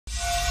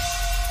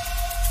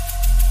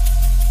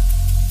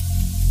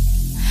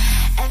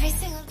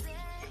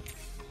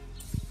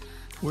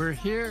We're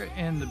here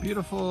in the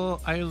beautiful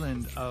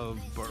island of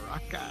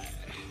Boracay.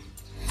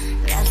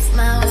 That's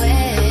my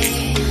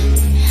way,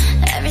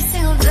 every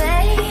single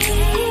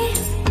day.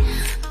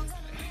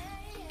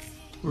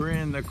 We're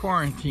in the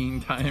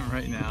quarantine time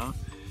right now,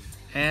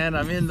 and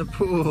I'm in the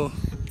pool.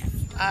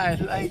 I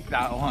like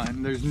that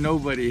one. There's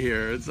nobody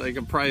here. It's like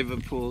a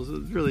private pool, so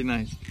it's really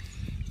nice.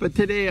 But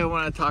today I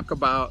want to talk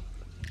about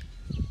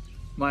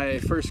my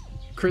first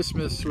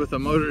Christmas with a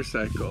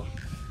motorcycle.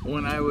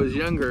 When I was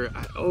younger,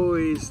 I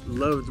always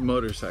loved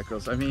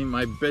motorcycles. I mean,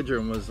 my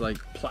bedroom was like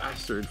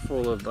plastered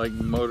full of like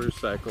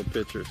motorcycle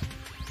pictures.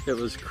 It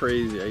was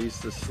crazy. I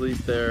used to sleep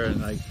there and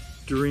like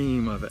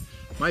dream of it.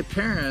 My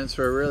parents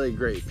were really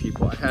great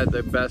people. I had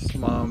the best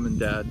mom and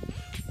dad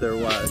there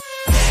was.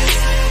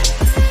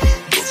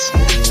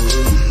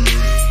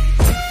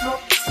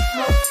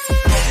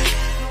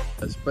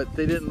 But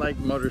they didn't like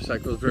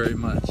motorcycles very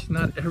much.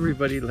 Not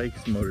everybody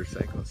likes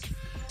motorcycles.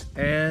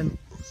 And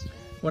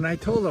when I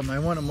told them I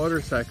want a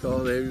motorcycle,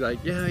 they were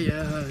like, yeah,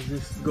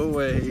 just go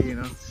away, you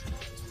know,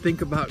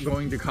 think about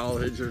going to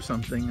college or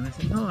something. And I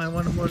said, no, I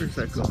want a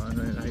motorcycle. And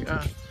they're like,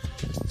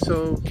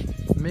 So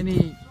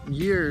many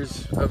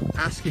years of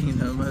asking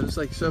them, it was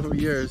like several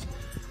years,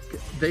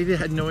 they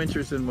had no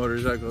interest in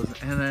motorcycles.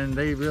 And then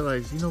they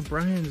realized, you know,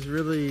 Brian's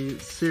really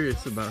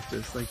serious about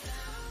this. Like,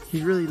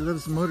 he really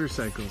loves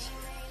motorcycles.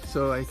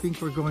 So I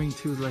think we're going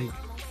to like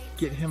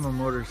get him a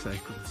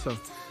motorcycle. So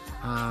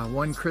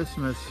one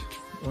Christmas,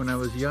 when I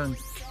was young,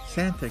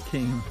 Santa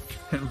came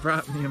and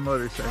brought me a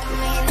motorcycle.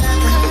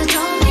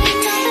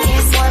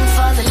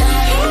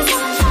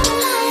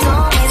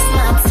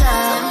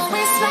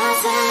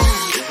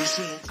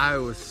 I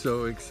was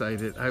so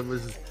excited. I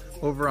was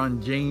over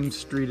on James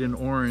Street in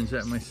Orange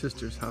at my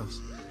sister's house,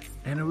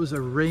 and it was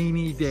a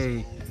rainy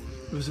day.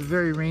 It was a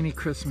very rainy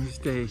Christmas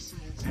day,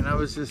 and I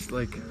was just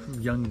like a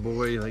young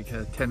boy, like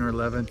 10 or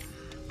 11,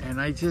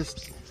 and I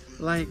just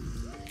like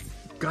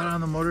got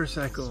on the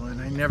motorcycle, and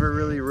I never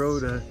really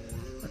rode a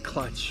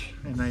clutch,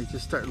 and I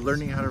just started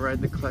learning how to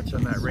ride the clutch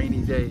on that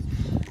rainy day.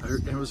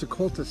 It was a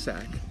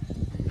cul-de-sac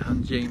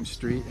on James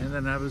Street, and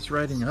then I was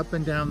riding up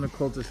and down the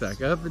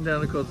cul-de-sac, up and down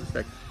the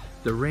cul-de-sac.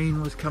 The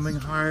rain was coming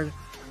hard.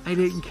 I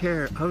didn't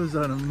care. I was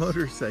on a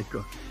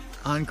motorcycle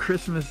on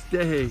Christmas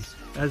Day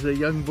as a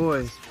young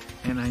boy,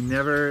 and I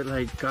never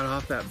like got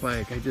off that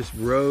bike. I just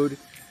rode.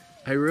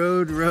 I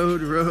rode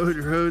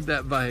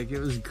that bike. It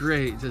was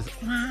great. Just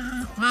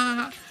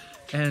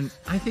and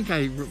I think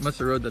I must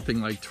have rode that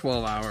thing like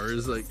 12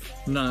 hours, like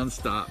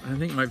non-stop. I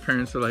think my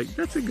parents were like,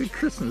 that's a good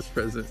Christmas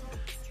present.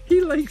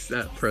 He likes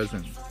that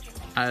present.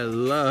 I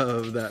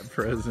love that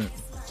present.